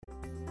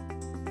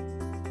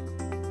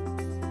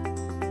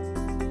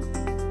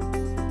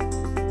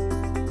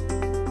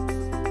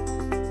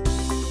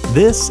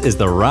This is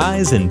the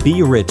Rise and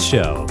Be Rich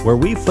show, where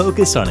we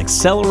focus on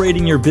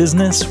accelerating your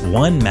business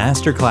one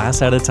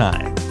masterclass at a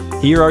time.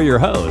 Here are your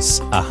hosts,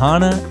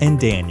 Ahana and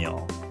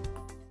Daniel.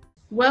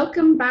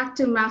 Welcome back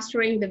to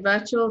Mastering the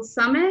Virtual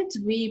Summit.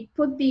 We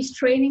put these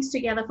trainings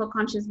together for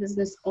conscious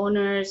business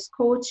owners,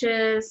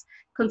 coaches,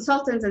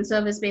 consultants, and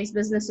service-based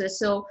businesses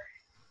so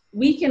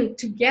we can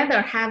together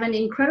have an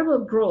incredible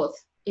growth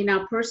in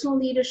our personal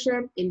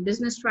leadership, in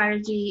business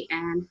strategy,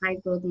 and high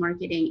growth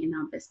marketing in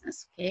our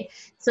business. Okay,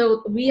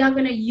 so we are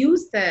going to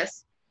use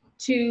this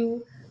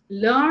to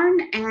learn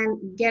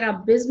and get our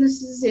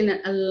businesses in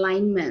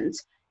alignment.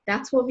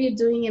 That's what we're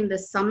doing in the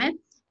summit.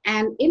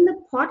 And in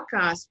the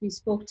podcast, we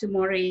spoke to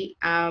Maury,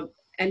 and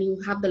you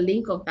have the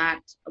link of that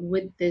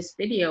with this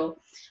video.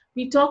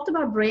 We talked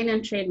about brain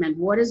entrainment.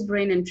 What is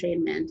brain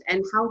entrainment,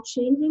 and how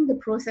changing the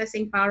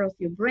processing power of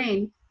your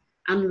brain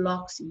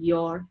unlocks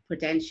your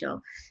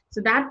potential. So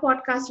that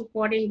podcast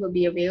recording will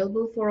be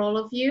available for all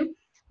of you.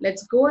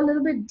 Let's go a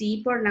little bit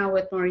deeper now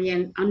with Maury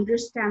and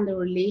understand the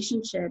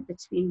relationship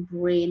between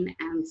brain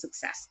and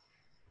success.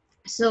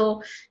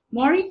 So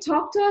Maury,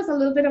 talk to us a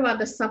little bit about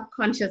the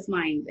subconscious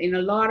mind. A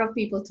lot of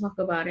people talk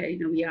about it.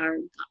 We are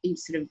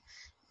sort of,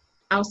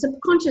 our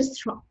subconscious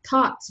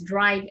thoughts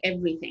drive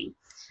everything.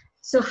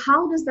 So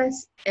how does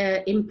this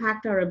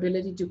impact our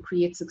ability to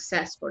create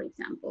success, for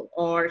example,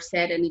 or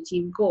set and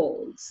achieve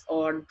goals,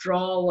 or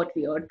draw what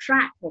we, or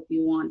track what we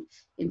want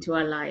into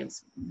our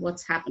lives?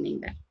 What's happening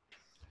there?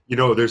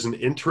 There's an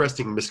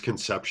interesting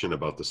misconception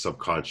about the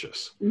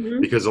subconscious,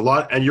 because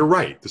and you're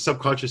right, the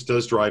subconscious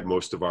does drive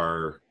most of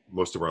our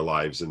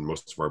lives and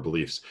most of our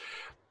beliefs.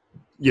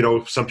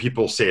 Some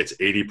people say it's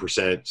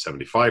 80%,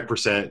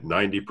 75%,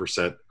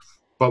 90%.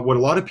 But what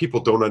a lot of people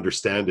don't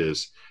understand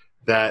is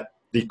that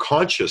the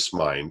conscious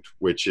mind,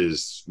 which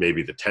is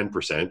maybe the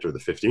 10% or the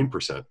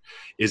 15%,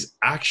 is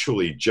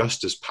actually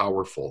just as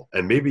powerful,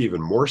 and maybe even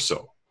more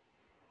so,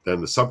 than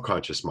the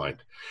subconscious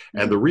mind.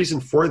 And the reason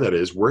for that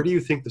is, where do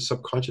you think the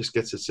subconscious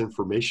gets its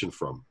information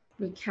from?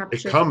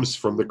 It comes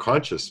from the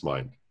conscious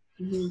mind.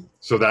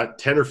 So that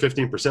 10 or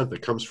 15%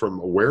 that comes from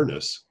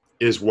awareness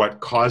is what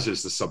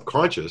causes the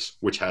subconscious,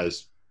 which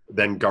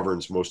then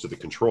governs most of the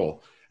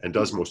control and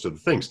does most of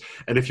the things.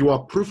 And if you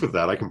want proof of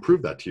that, I can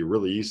prove that to you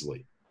really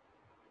easily.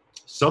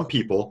 Some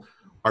people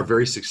are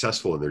very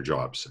successful in their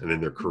jobs and in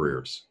their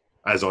careers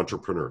as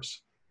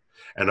entrepreneurs,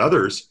 and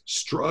others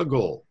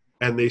struggle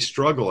and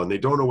they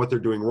don't know what they're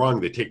doing wrong.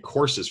 They take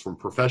courses from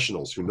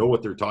professionals who know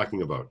what they're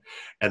talking about,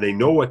 and they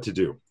know what to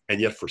do.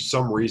 And yet for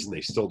some reason,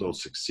 they still don't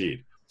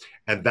succeed.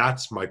 And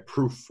that's my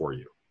proof for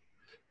you,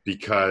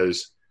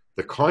 because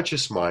the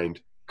conscious mind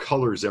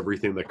colors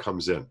everything that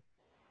comes in.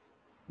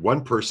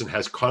 One person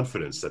has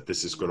confidence that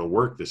this is going to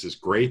work. This is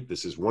great.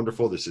 This is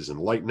wonderful. This is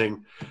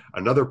enlightening.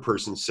 Another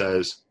person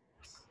says,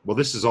 well,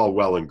 this is all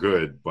well and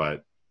good,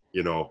 but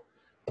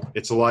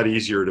it's a lot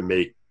easier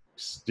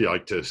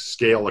to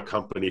scale a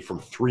company from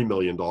 $3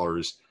 million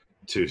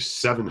to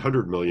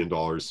 $700 million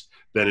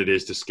than it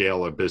is to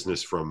scale a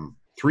business from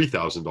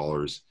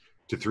 $3,000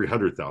 to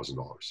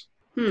 $300,000.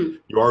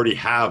 You already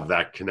have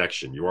that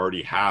connection. You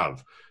already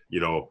have,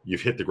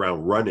 you've hit the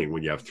ground running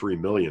when you have 3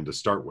 million to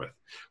start with.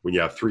 When you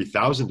have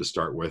 3,000 to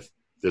start with,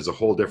 there's a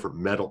whole different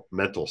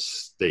mental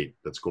state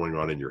that's going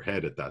on in your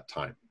head at that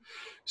time.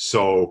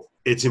 So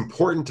it's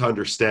important to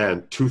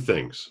understand two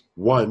things.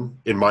 One,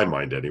 in my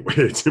mind anyway,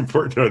 it's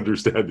important to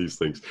understand these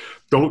things.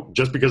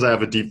 Just because I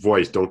have a deep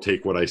voice, don't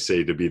take what I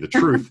say to be the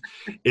truth.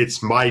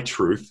 It's my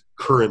truth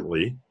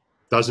currently.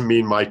 Doesn't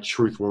mean my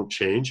truth won't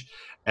change.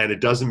 And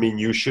it doesn't mean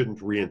you shouldn't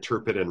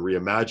reinterpret and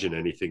reimagine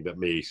anything that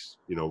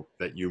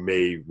that you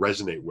may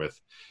resonate with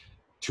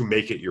to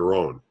make it your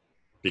own,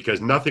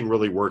 because nothing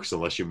really works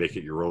unless you make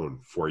it your own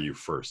for you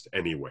first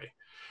anyway.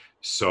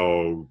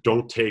 So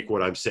don't take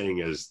what I'm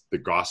saying as the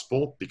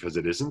gospel, because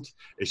it isn't.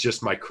 It's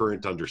just my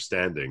current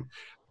understanding.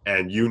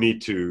 And you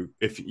need to,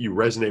 if you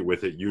resonate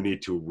with it, you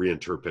need to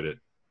reinterpret it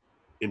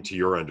into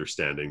your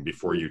understanding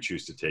before you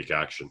choose to take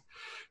action.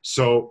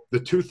 So the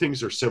two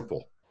things are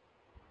simple.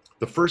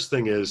 The first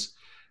thing is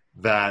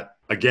that,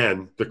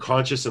 again, the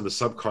conscious and the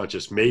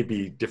subconscious may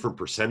be different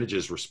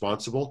percentages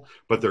responsible,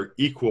 but they're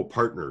equal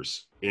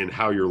partners in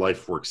how your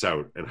life works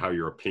out and how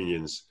your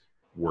opinions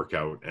work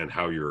out and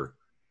how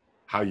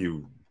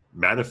you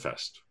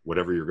manifest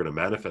whatever you're going to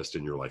manifest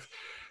in your life.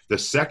 The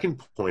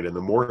second point, and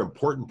the more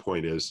important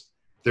point, is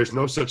there's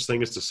no such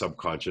thing as the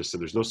subconscious, and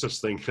there's no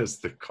such thing as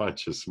the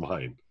conscious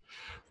mind.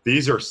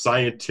 These are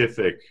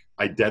scientific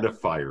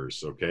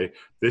identifiers, okay?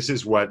 This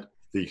is what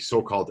the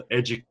so-called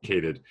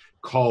educated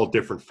call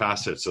different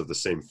facets of the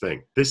same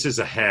thing. This is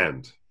a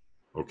hand,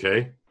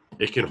 okay?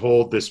 It can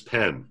hold this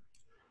pen.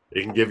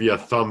 It can give you a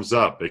thumbs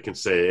up. It can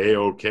say,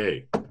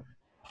 A-OK.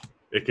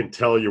 It can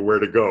tell you where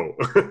to go,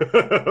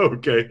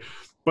 okay?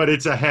 But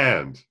it's a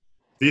hand.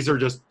 These are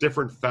just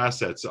different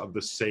facets of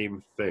the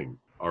same thing,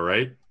 all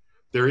right?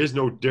 There is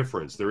no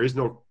difference. There is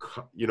no,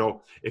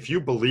 if you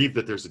believe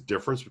that there's a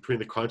difference between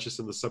the conscious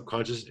and the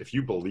subconscious, if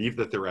you believe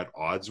that they're at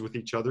odds with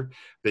each other,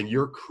 then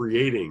you're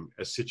creating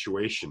a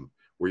situation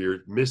where you're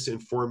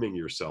misinforming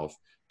yourself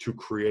to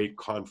create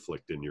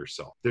conflict in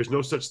yourself. There's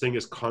no such thing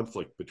as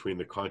conflict between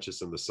the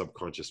conscious and the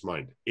subconscious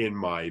mind, in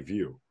my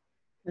view.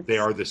 They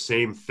are the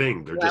same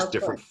thing. They're just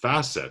different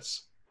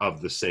facets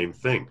of the same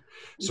thing.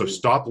 So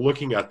stop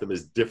looking at them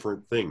as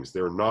different things.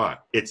 They're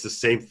not. It's the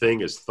same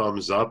thing as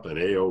thumbs up and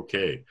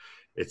A-OK.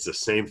 It's the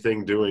same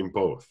thing doing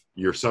both.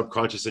 Your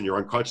subconscious and your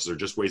unconscious are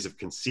just ways of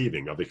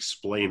conceiving, of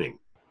explaining.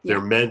 They're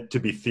meant to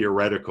be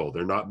theoretical.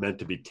 They're not meant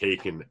to be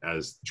taken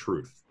as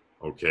truth.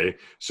 Okay?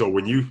 So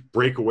when you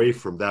break away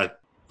from that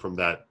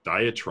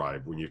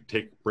diatribe, when you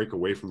break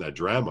away from that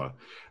drama,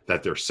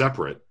 that they're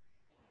separate,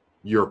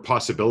 your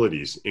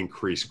possibilities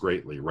increase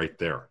greatly right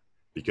there,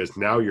 because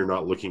now you're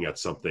not looking at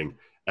something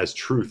as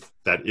truth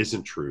that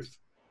isn't truth.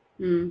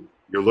 You're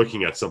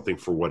looking at something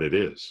for what it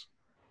is.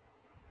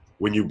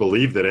 When you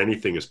believe that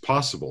anything is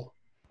possible,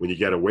 when you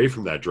get away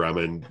from that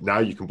drama and now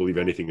you can believe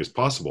anything is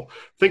possible,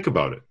 think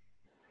about it.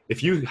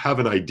 If you have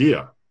an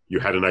idea, you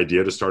had an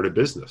idea to start a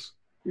business.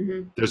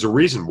 There's a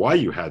reason why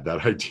you had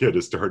that idea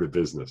to start a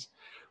business.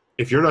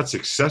 If you're not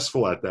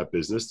successful at that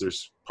business,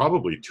 there's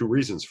probably two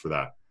reasons for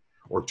that,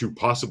 or two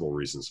possible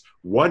reasons.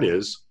 One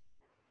is,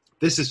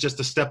 this is just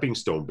a stepping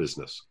stone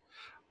business.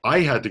 I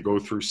had to go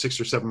through 6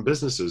 or 7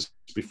 businesses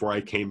before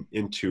I came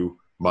into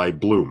my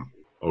bloom.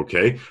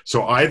 Okay.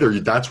 So either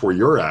that's where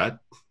you're at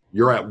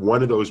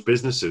one of those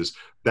businesses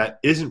that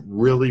isn't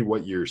really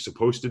what you're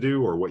supposed to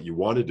do or what you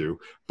want to do,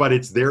 but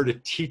it's there to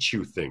teach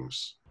you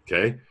things.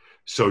 Okay.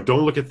 So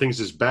don't look at things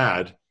as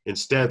bad.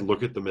 Instead,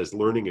 look at them as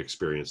learning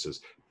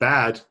experiences.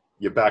 Bad,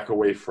 you back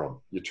away from,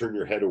 you turn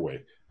your head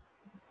away.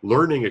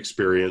 Learning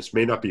experience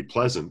may not be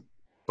pleasant,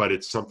 but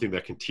it's something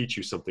that can teach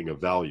you something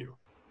of value.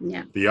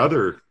 Yeah. The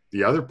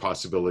other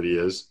possibility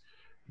is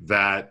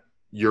that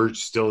you're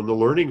still in the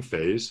learning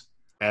phase.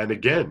 And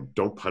again,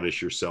 don't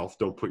punish yourself.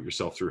 Don't put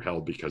yourself through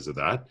hell because of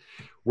that.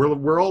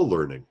 We're all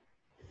learning.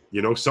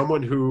 You know,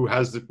 someone who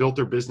has built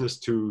their business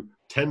to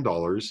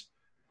 $10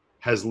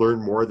 has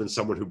learned more than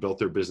someone who built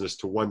their business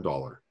to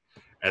 $1.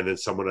 And then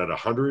someone at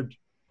 100,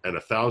 at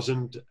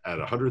 1,000, at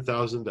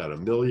 100,000, at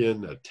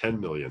 1,000,000, at 10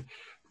 million.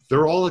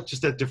 They're all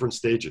just at different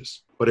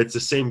stages, but it's the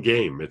same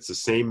game. It's the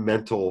same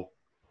mental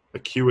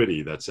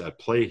acuity that's at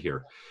play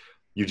here.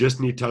 You just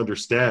need to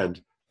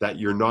understand that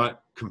you're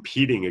not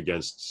competing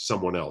against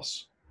someone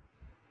else.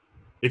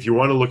 If you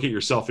want to look at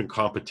yourself in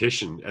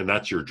competition and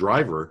that's your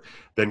driver,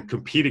 then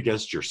compete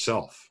against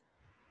yourself.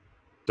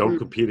 Don't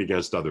compete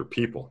against other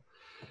people.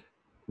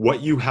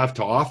 What you have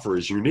to offer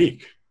is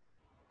unique.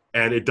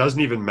 And it doesn't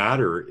even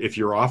matter if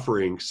you're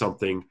offering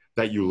something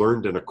that you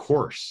learned in a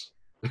course.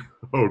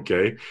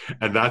 Okay.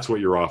 And that's what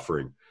you're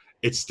offering.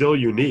 It's still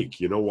unique.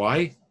 You know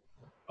why?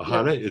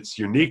 Ahana, it's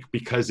unique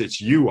because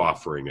it's you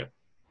offering it.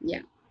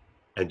 Yeah.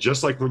 And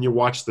just like when you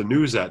watch the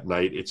news at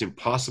night, it's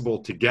impossible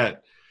to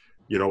get,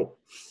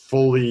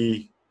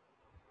 fully,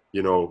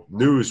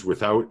 news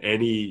without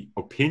any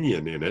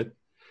opinion in it,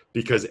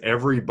 because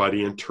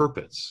everybody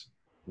interprets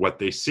what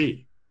they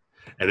see.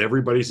 And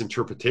everybody's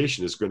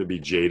interpretation is going to be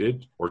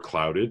jaded or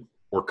clouded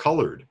or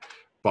colored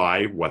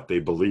by what they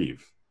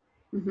believe.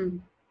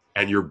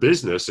 And your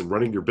business and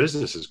running your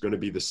business is going to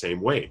be the same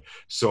way.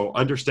 So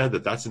understand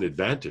that that's an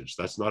advantage.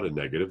 That's not a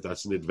negative.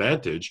 That's an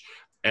advantage.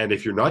 And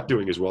if you're not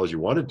doing as well as you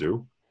want to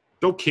do,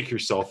 don't kick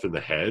yourself in the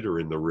head or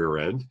in the rear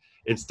end.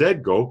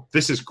 Instead, go,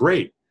 this is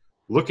great.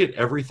 Look at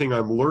everything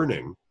I'm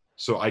learning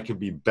so I can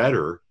be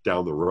better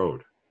down the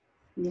road.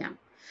 Yeah.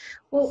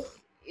 Well,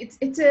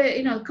 it's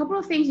a couple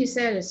of things you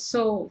said is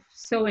so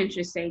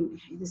interesting.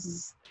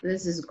 This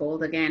is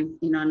gold again.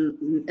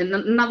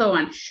 Another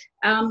one.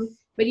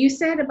 But you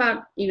said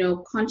about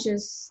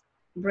conscious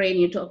brain.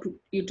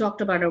 You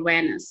talked about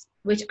awareness,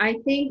 which I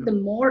think the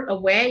more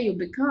aware you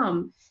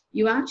become,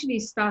 you actually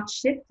start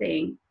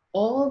shifting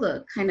all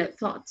the kind of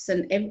thoughts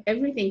and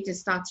everything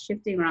just starts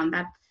shifting around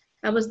that.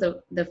 That was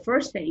the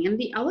first thing. And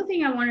the other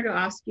thing I wanted to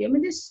ask you,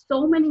 there's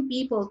so many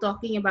people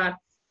talking about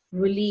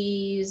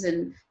release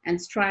and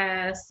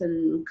stress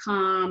and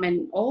calm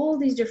and all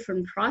these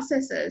different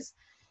processes,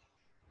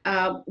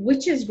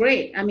 which is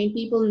great.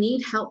 People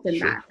need help in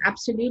that.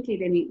 Absolutely,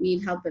 they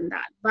need help in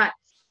that. But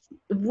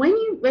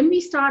when we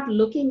start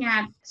looking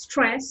at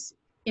stress,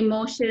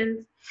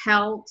 emotions,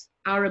 health,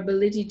 our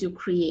ability to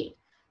create,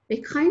 they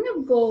kind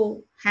of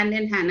go hand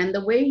in hand. And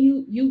the way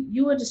you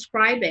would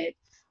describe it,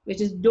 which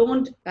is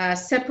don't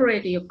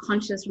separate your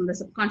conscious from the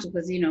subconscious,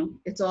 because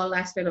it's all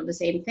aspect of the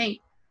same thing.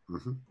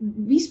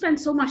 We spend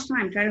so much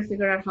time trying to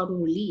figure out how to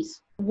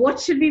release. What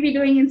should we be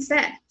doing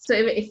instead? So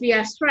if we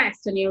are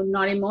stressed and you're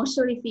not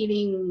emotionally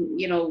feeling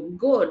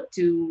good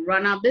to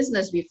run our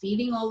business, we're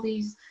feeling all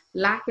these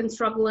lack and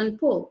struggle and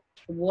pull.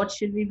 What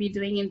should we be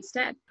doing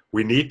instead?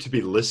 We need to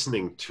be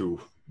listening to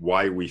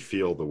why we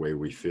feel the way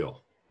we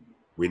feel.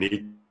 We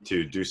need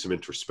to do some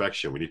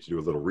introspection. We need to do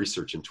a little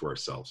research into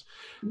ourselves.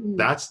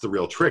 That's the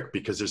real trick,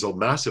 because there's a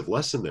massive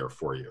lesson there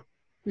for you.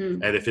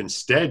 And if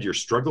instead you're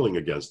struggling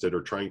against it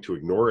or trying to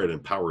ignore it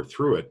and power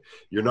through it,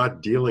 you're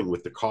not dealing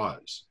with the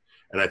cause.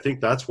 And I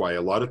think that's why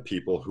a lot of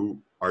people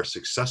who are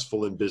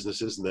successful in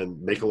businesses and then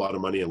make a lot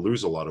of money and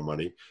lose a lot of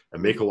money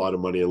and make a lot of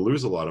money and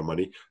lose a lot of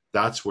money.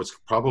 That's what's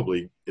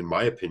probably, in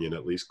my opinion,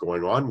 at least,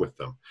 going on with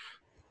them.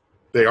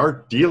 They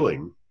aren't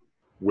dealing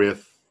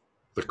with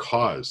the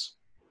cause.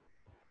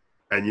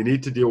 And you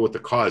need to deal with the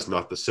cause,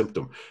 not the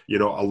symptom. You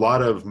know, a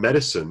lot of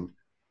medicine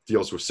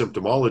deals with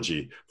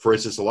symptomology. For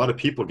instance, a lot of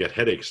people get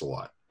headaches a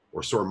lot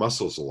or sore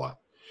muscles a lot.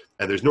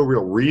 And there's no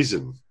real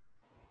reason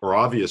or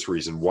obvious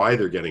reason why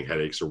they're getting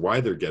headaches or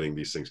why they're getting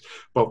these things.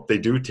 But they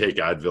do take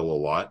Advil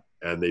a lot,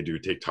 and they do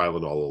take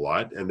Tylenol a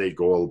lot, and they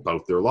go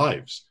about their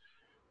lives.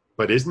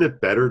 But isn't it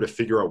better to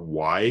figure out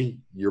why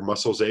your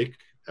muscles ache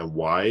and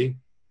why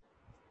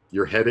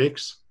your head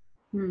aches?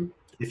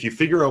 If you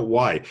figure out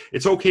why,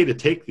 it's okay to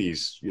take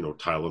these, you know,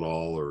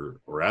 Tylenol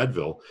or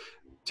Advil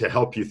to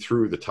help you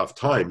through the tough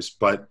times,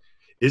 but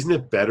isn't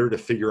it better to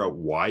figure out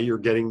why you're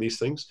getting these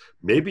things?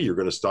 Maybe you're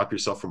going to stop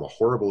yourself from a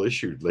horrible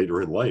issue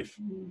later in life.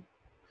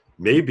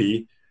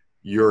 Maybe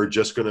you're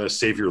just going to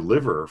save your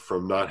liver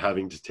from not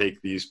having to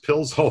take these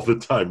pills all the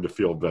time to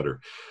feel better.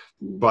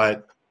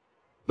 But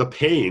the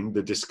pain,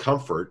 the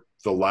discomfort,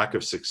 the lack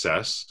of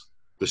success,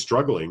 the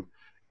struggling,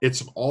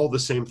 it's all the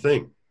same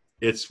thing.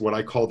 It's what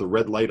I call the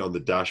red light on the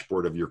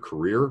dashboard of your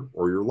career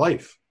or your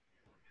life.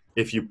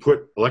 If you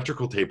put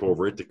electrical tape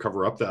over it to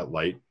cover up that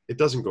light, it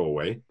doesn't go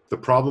away. The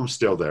problem's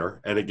still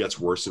there, and it gets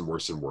worse and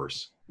worse and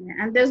worse. Yeah,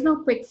 and there's no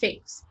quick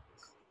fix.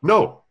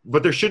 No,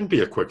 but there shouldn't be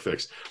a quick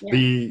fix. Yeah.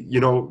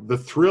 The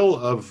thrill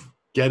of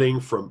getting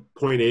from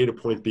point A to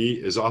point B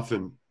is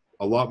often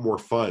a lot more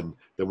fun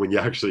than when you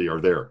actually are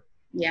there.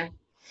 Yeah,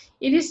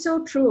 it is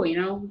so true, you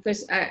know,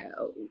 because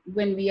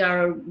when we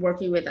are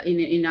working with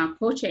in our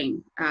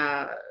coaching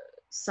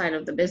side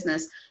of the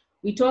business,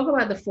 we talk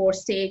about the 4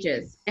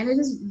 stages, and it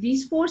is,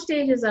 these 4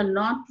 stages are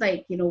not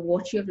like, you know,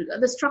 what you have to do.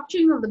 The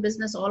structuring of the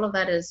business, all of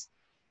that is,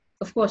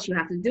 of course, you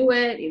have to do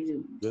it.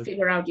 You have to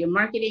figure out your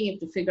marketing. You have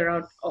to figure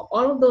out,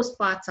 all of those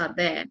parts are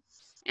there.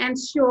 And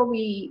sure,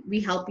 we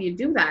help you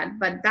do that,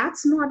 but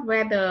that's not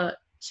where the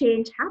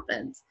change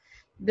happens.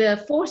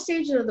 The 4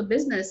 stages of the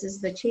business is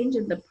the change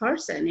in the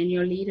person, in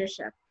your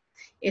leadership.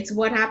 It's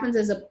what happens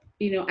as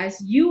as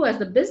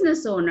the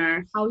business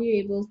owner, how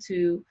you're able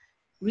to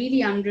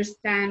really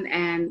understand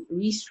and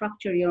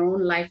restructure your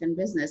own life and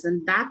business.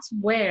 And that's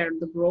where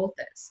the growth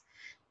is.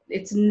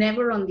 It's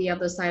never on the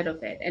other side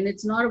of it. And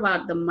it's not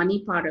about the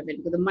money part of it.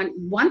 Because the money,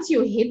 once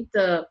you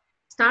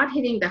start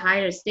hitting the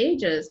higher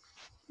stages,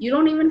 you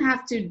don't even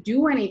have to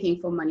do anything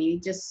for money.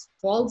 It just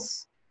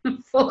falls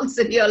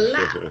in your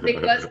lap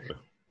because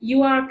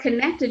you are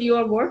connected, you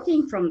are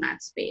working from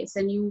that space,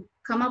 and you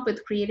come up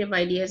with creative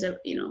ideas,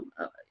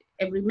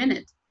 every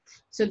minute.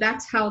 So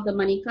that's how the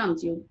money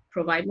comes. You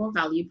provide more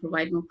value,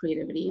 provide more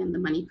creativity, and the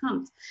money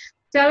comes.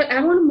 So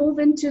I want to move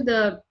into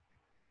the,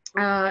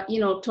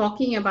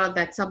 talking about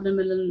that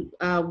subliminal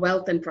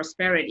wealth and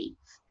prosperity.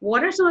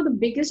 What are some of the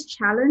biggest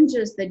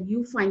challenges that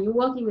you find? You're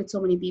working with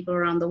so many people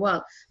around the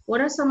world.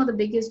 What are some of the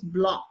biggest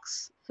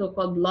blocks,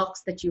 so-called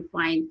blocks, that you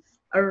find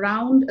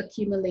around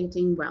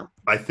accumulating wealth?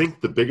 I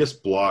think the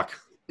biggest block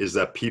is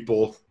that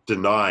people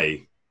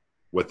deny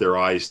what their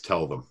eyes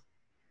tell them.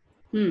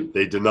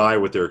 They deny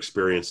what their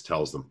experience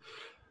tells them.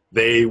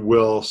 They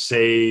will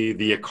say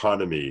the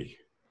economy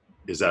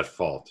is at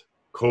fault.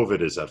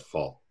 COVID is at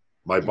fault.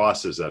 My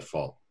boss is at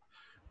fault.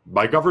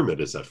 My government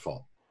is at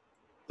fault.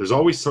 There's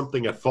always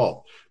something at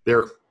fault.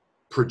 They're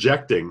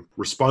projecting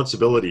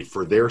responsibility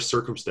for their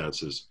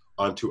circumstances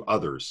onto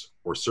others,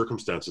 or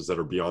circumstances that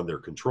are beyond their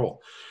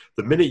control.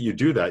 The minute you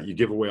do that, you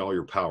give away all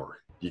your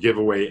power. You give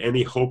away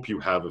any hope you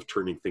have of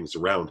turning things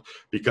around,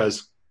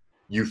 because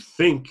you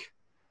think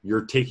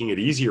you're taking it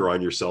easier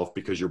on yourself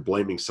because you're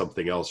blaming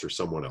something else or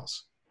someone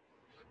else.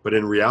 But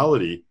in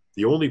reality,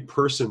 the only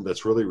person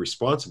that's really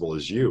responsible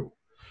is you.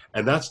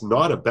 And that's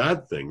not a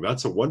bad thing.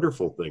 That's a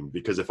wonderful thing,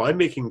 because if I'm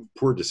making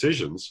poor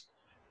decisions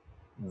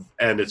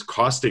and it's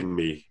costing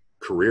me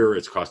career,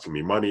 it's costing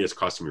me money, it's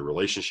costing me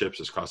relationships,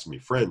 it's costing me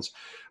friends,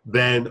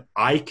 then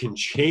I can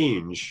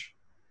change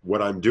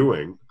what I'm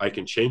doing. I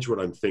can change what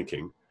I'm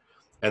thinking,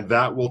 and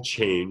that will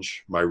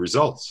change my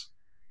results.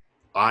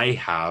 I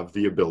have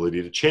the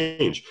ability to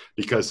change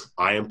because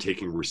I am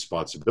taking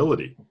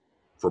responsibility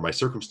for my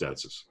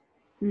circumstances.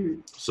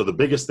 So the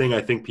biggest thing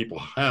I think people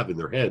have in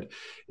their head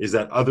is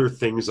that other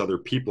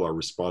people are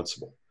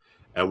responsible.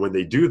 And when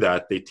they do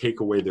that, they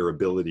take away their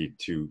ability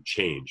to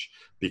change,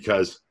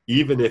 because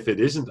even if it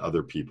isn't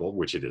other people,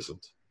 which it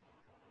isn't,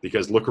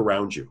 because look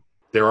around you,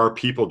 there are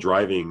people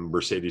driving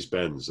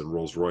Mercedes-Benz and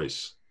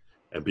Rolls-Royce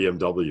and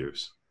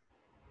BMWs.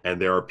 And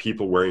there are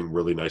people wearing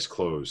really nice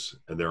clothes,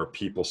 and there are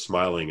people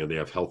smiling, and they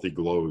have healthy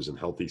glows and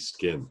healthy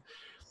skin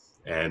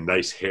and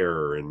nice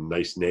hair and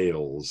nice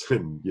nails,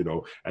 and,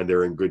 and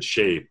they're in good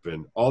shape,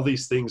 and all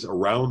these things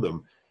around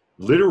them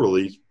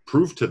literally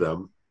prove to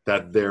them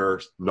that their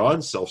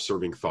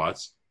non-self-serving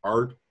thoughts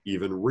aren't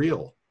even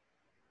real.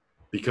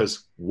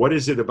 Because what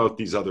is it about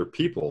these other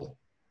people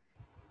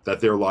that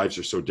their lives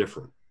are so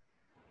different?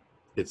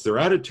 It's their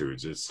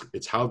attitudes.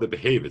 It's how they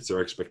behave. It's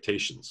their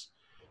expectations.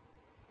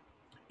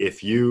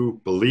 If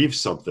you believe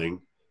something,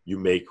 you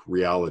make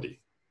reality.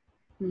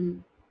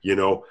 Mm. You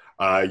know,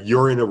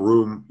 you're in a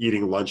room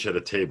eating lunch at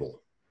a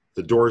table.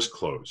 The door's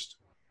closed.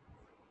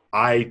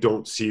 I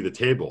don't see the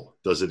table.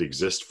 Does it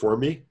exist for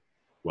me?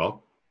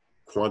 Well,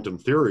 quantum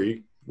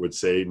theory would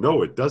say,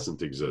 no, it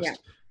doesn't exist. Yeah.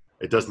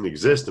 It doesn't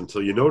exist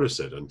until you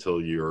notice it,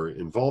 until you're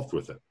involved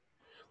with it.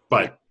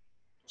 But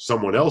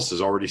someone else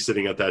is already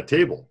sitting at that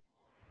table.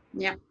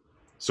 Yeah.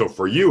 So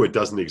for you, it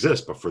doesn't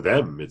exist, but for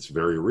them, it's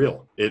very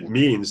real. It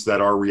means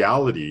that our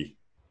reality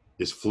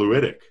is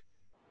fluidic.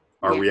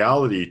 Our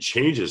reality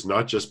changes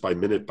not just by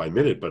minute,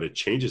 but it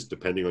changes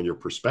depending on your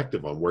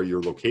perspective on where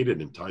you're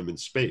located in time and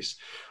space.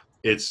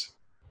 It's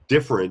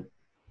different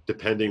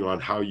depending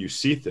on how you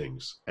see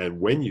things and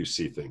when you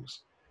see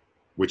things,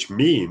 which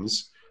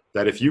means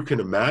that if you can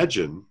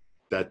imagine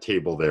that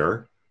table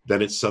there,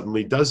 then it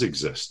suddenly does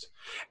exist.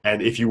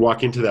 And if you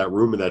walk into that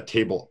room and that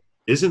table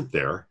isn't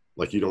there,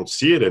 like you don't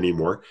see it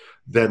anymore,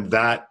 then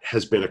that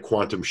has been a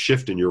quantum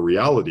shift in your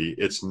reality.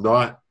 It's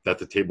not that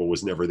the table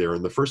was never there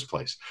in the first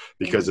place,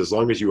 because as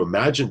long as you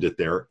imagined it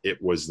there,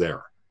 it was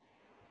there.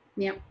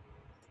 Yeah.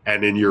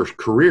 And in your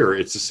career,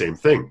 it's the same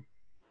thing.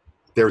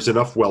 There's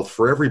enough wealth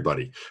for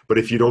everybody. But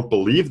if you don't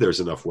believe there's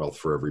enough wealth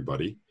for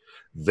everybody,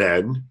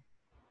 then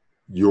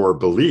your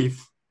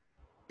belief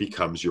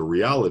becomes your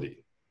reality.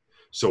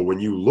 So when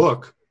you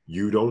look,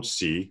 you don't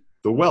see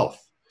the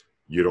wealth.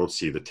 You don't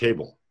see the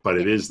table, but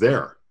it is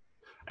there.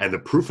 And the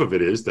proof of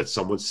it is that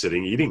someone's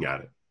sitting eating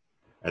at it.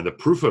 And the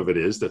proof of it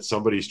is that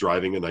somebody's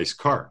driving a nice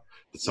car,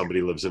 that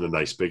somebody lives in a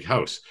nice big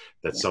house,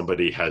 that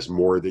somebody has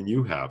more than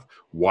you have.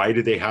 Why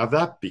do they have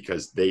that?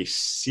 Because they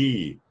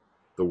see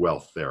the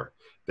wealth there.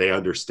 They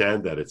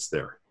understand that it's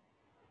there.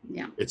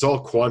 Yeah. It's all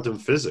quantum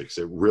physics.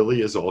 It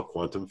really is all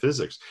quantum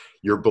physics.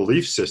 Your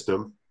belief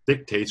system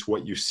dictates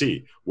what you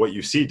see. What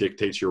you see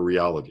dictates your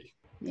reality.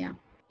 Yeah.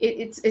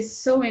 It's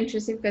so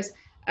interesting because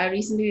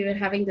recently we were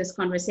having this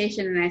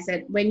conversation and I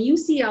said, when you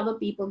see other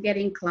people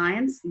getting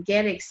clients,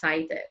 get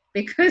excited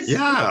because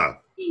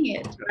you're seeing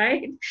it,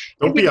 right?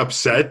 Don't be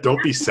upset.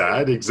 Don't be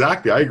sad.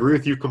 Exactly. I agree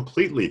with you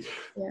completely.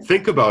 Yeah.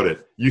 Think about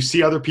it. You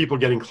see other people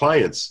getting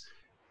clients.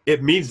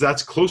 It means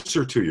that's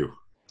closer to you,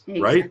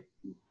 right?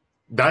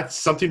 That's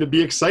something to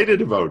be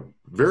excited about.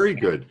 Very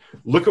good.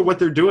 Look at what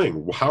they're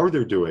doing. How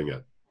they're doing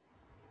it.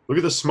 Look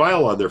at the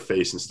smile on their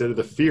face instead of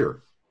the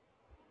fear.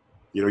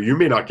 You know, you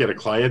may not get a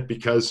client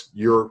because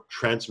you're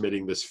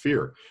transmitting this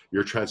fear.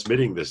 You're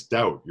transmitting this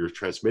doubt. You're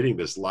transmitting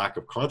this lack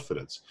of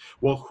confidence.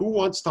 Well, who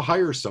wants to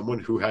hire someone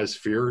who has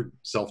fear,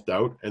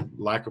 self-doubt, and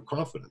lack of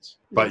confidence?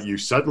 But you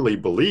suddenly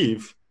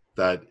believe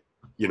that,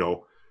 you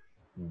know,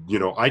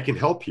 I can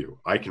help you.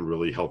 I can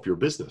really help your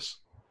business.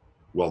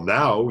 Well,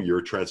 now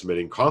you're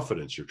transmitting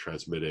confidence. You're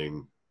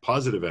transmitting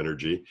positive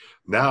energy.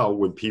 Now,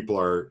 when people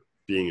are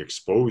being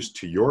exposed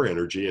to your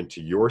energy and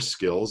to your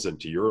skills and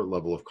to your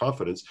level of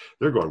confidence,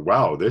 they're going,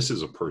 wow, this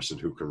is a person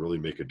who can really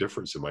make a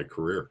difference in my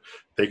career.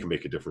 They can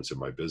make a difference in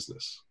my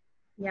business.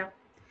 Yeah.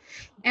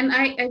 And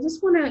I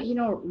just want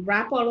to,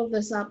 wrap all of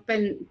this up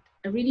and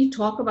really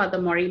talk about the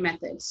Mori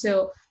method.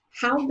 So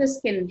how this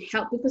can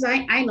help, because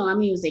I know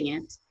I'm using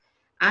it.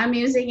 I'm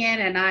using it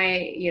and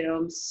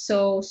I'm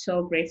so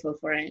grateful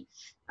for it.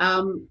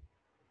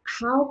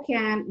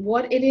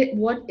 What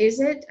is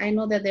it? I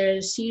know that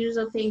there's a series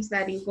of things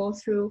that you go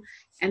through,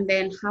 and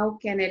then how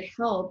can it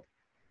help,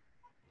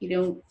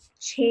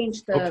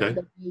 change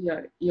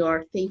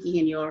your thinking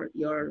and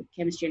your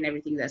chemistry and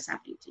everything that's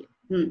happening to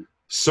you.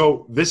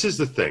 So this is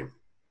the thing.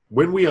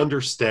 When we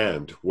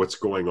understand what's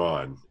going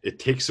on, it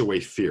takes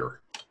away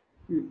fear.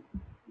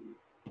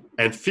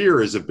 And fear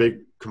is a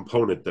big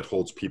component that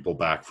holds people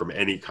back from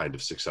any kind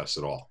of success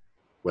at all,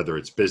 whether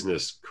it's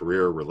business,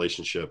 career,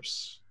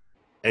 relationships,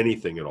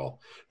 anything at all.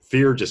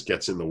 Fear just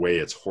gets in the way.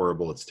 It's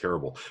horrible. It's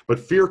terrible. But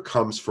fear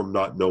comes from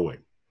not knowing.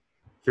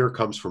 Fear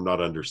comes from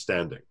not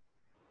understanding.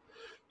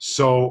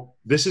 So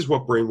this is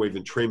what brainwave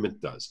entrainment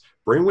does.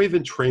 Brainwave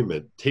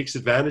entrainment takes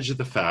advantage of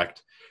the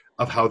fact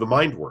of how the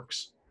mind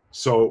works.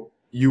 So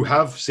you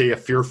have, say, a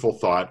fearful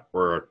thought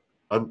or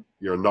a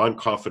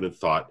non-confident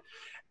thought,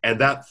 and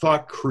that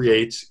thought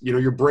creates,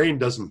 your brain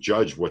doesn't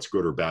judge what's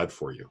good or bad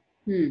for you.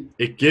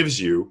 It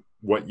gives you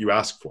what you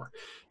ask for.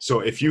 So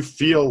if you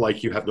feel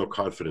like you have no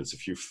confidence,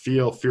 if you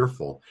feel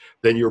fearful,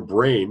 then your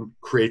brain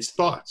creates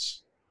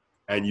thoughts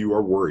and you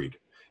are worried.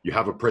 You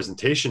have a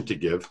presentation to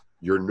give,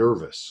 you're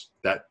nervous.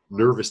 That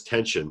nervous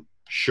tension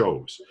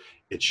shows.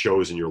 It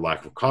shows in your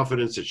lack of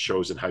confidence. It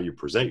shows in how you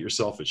present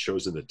yourself. It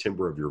shows in the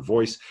timbre of your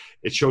voice.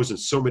 It shows in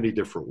so many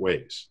different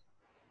ways.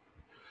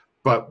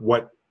 But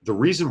the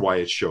reason why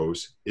it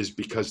shows is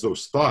because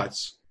those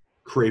thoughts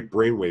create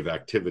brainwave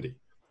activity.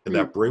 And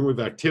that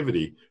brainwave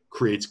activity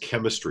creates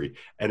chemistry.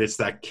 And it's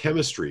that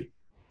chemistry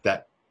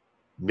that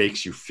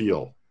makes you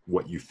feel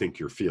what you think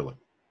you're feeling.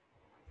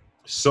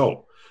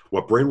 So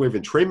what brainwave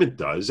entrainment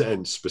does,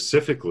 and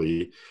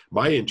specifically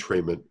my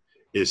entrainment,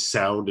 is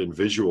sound and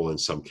visual in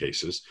some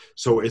cases.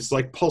 So it's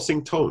like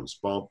pulsing tones.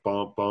 Bump,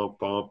 bump, bump,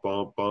 bump,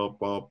 bump, bump,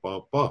 bump,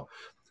 bump, bump.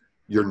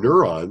 Your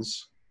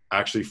neurons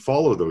actually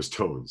follow those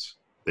tones.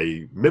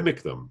 They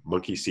mimic them.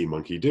 Monkey see,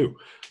 monkey do.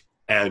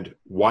 And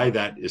why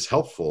that is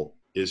helpful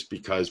is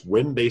because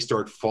when they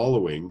start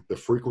following the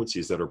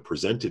frequencies that are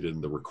presented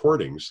in the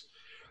recordings,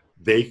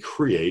 they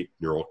create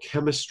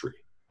neurochemistry,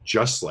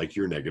 just like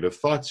your negative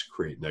thoughts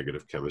create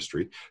negative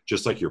chemistry,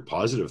 just like your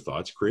positive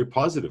thoughts create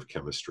positive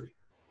chemistry.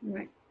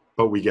 Right.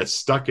 But we get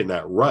stuck in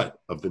that rut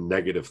of the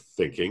negative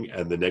thinking,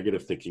 and the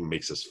negative thinking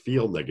makes us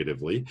feel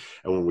negatively.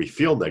 And when we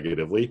feel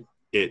negatively,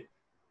 it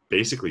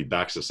basically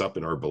backs us up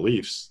in our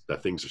beliefs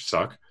that things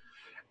suck.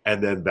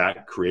 And then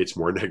that creates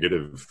more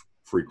negative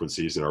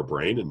frequencies in our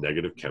brain and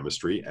negative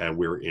chemistry. And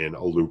we're in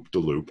a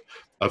loop-de-loop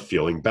of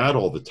feeling bad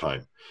all the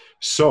time.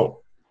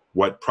 So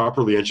what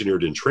properly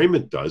engineered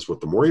entrainment does, what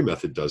the Mori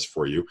method does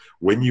for you,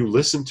 when you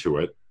listen to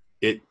it,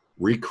 it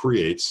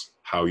recreates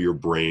how your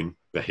brain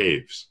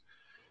behaves.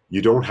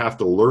 You don't have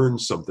to learn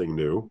something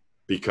new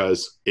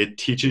because it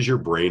teaches your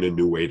brain a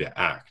new way to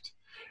act.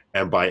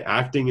 And by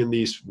acting in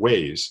these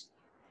ways,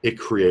 it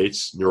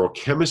creates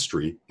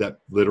neurochemistry that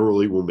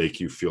literally will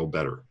make you feel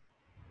better,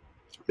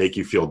 make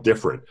you feel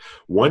different.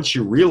 Once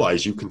you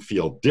realize you can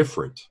feel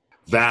different,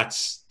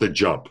 that's the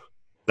jump.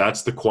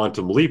 That's the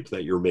quantum leap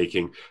that you're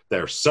making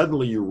there.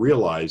 Suddenly you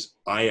realize,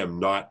 I am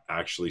not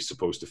actually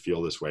supposed to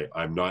feel this way.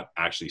 I'm not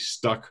actually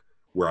stuck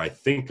where I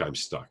think I'm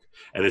stuck.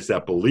 And it's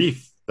that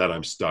belief that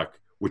I'm stuck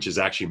which is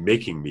actually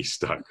making me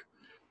stuck,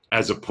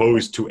 as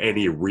opposed to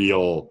any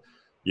real,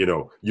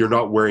 you're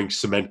not wearing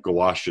cement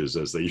galoshes,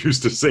 as they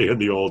used to say in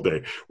the old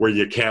day, where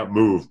you can't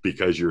move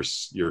because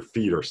your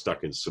feet are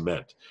stuck in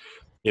cement.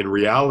 In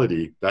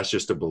reality, that's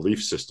just a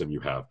belief system you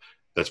have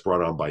that's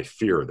brought on by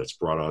fear, that's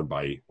brought on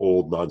by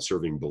old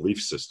non-serving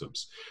belief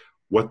systems.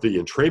 What the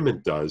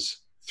entrainment does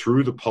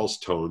through the pulse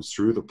tones,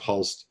 through the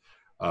pulsed,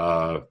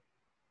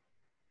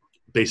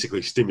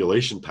 basically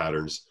stimulation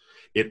patterns,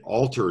 it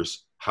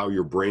alters how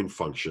your brain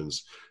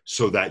functions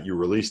so that you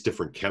release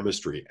different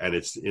chemistry. And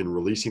it's in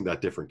releasing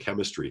that different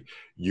chemistry,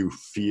 you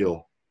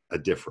feel a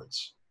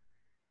difference.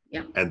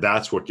 Yeah. And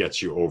that's what gets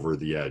you over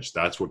the edge.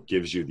 That's what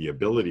gives you the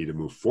ability to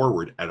move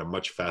forward at a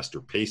much faster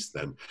pace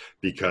then,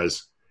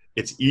 because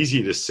it's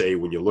easy to say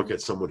when you look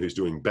at someone who's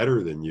doing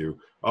better than you,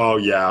 oh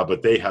yeah,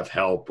 but they have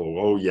help,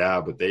 or oh yeah,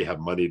 but they have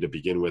money to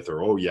begin with,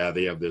 or oh yeah,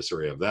 they have this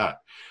or they have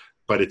that.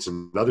 But it's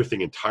another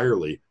thing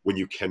entirely when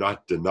you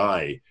cannot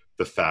deny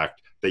the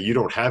fact that you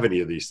don't have any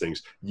of these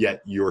things, yet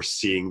you're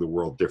seeing the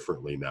world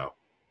differently now.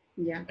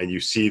 Yeah. And you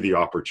see the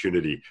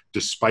opportunity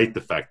despite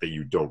the fact that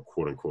you don't,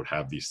 quote unquote,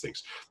 have these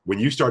things. When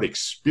you start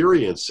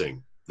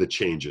experiencing the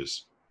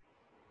changes,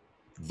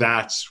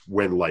 that's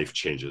when life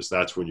changes.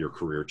 That's when your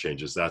career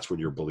changes. That's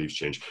when your beliefs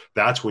change.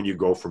 That's when you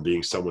go from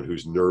being someone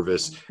who's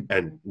nervous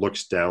and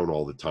looks down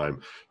all the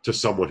time to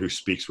someone who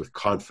speaks with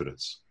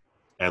confidence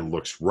and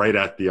looks right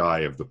at the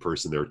eye of the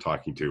person they're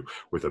talking to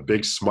with a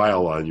big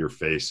smile on your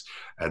face.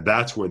 And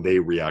that's when they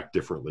react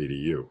differently to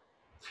you.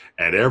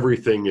 And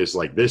everything is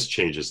like this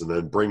changes and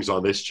then brings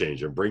on this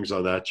change and brings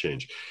on that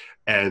change.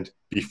 And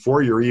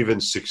before you're even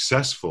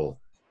successful,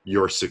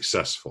 you're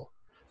successful,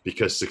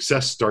 because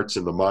success starts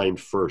in the mind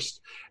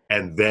first,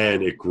 and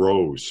then it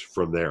grows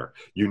from there.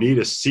 You need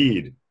a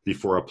seed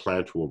before a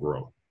plant will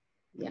grow.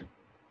 Yeah.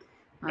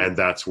 And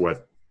that's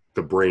what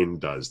the brain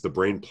does. The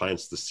brain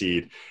plants the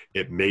seed.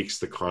 It makes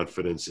the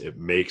confidence. It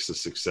makes a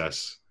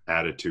success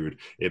attitude.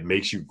 It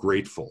makes you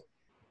grateful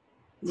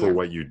for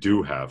what you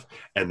do have.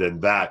 And then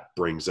that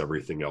brings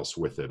everything else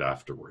with it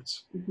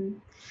afterwards. Mm-hmm.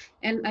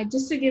 And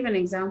just to give an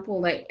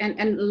example, and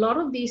a lot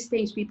of these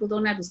things, people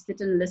don't have to sit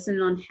and listen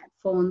on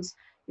headphones.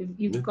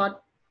 You've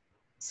got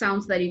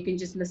sounds that you can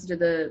just listen to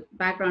the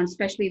background,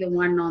 especially the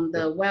one on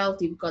the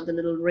wealth. You've got the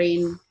little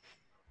rain,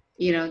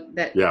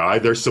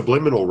 there's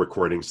subliminal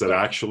recordings that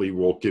actually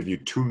will give you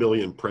 2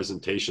 million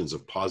presentations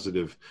of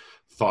positive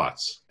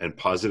thoughts and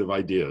positive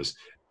ideas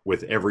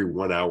with every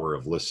 1 hour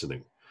of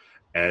listening.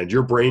 And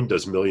your brain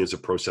does millions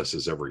of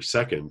processes every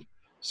second.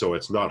 So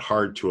it's not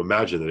hard to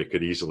imagine that it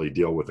could easily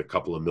deal with a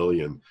couple of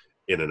million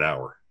in an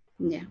hour.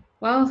 Yeah.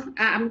 Well,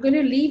 I'm going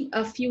to leave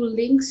a few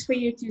links for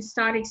you to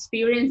start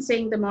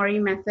experiencing the Mori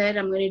method.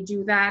 I'm going to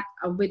do that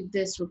with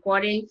this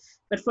recording.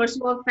 But first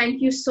of all,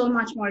 thank you so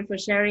much, Mori, for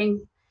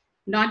sharing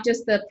not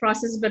just the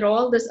process, but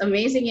all this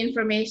amazing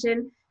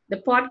information. The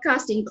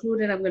podcast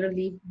included, I'm going to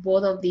leave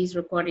both of these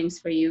recordings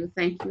for you.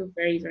 Thank you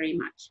very, very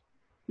much.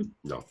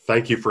 No,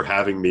 thank you for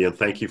having me, and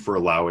thank you for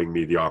allowing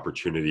me the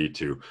opportunity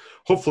to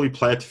hopefully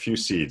plant a few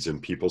seeds in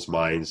people's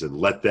minds and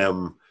let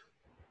them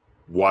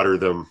water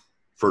them,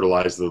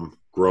 fertilize them,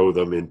 grow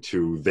them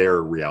into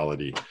their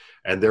reality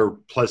and their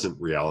pleasant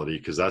reality,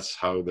 because that's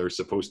how they're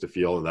supposed to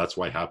feel. And that's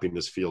why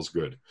happiness feels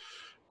good,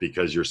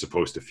 because you're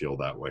supposed to feel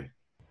that way.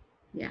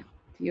 Yeah,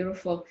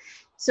 beautiful.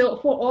 So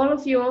for all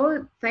of you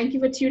all, thank you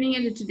for tuning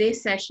into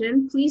today's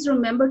session. Please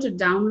remember to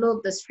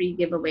download this free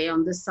giveaway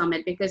on this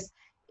summit, because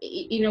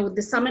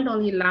the summit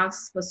only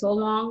lasts for so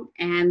long,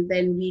 and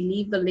then we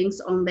leave the links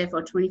on there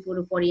for 24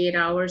 to 48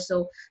 hours.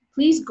 So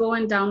please go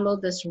and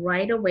download this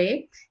right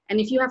away. And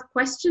if you have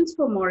questions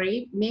for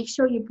Maury, make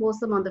sure you post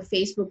them on the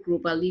Facebook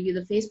group. I'll leave you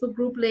the Facebook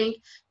group link.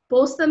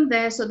 Post them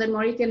there so that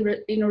Maury can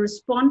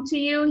respond to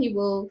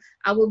you.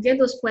 I will get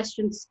those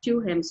questions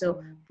to him.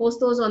 So post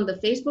those on the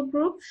Facebook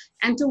group.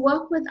 And to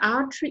work with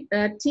our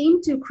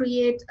team to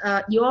create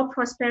your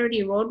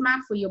prosperity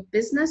roadmap for your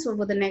business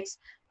over the next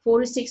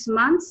 4 to 6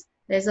 months,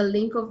 there's a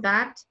link of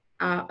that,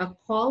 a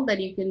call that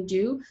you can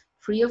do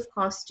free of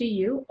cost to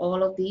you.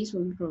 All of these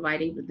will be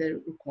provided with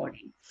the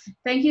recording.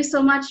 Thank you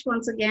so much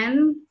once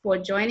again for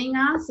joining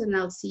us, and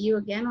I'll see you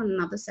again on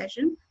another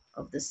session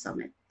of the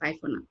summit. Bye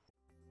for now.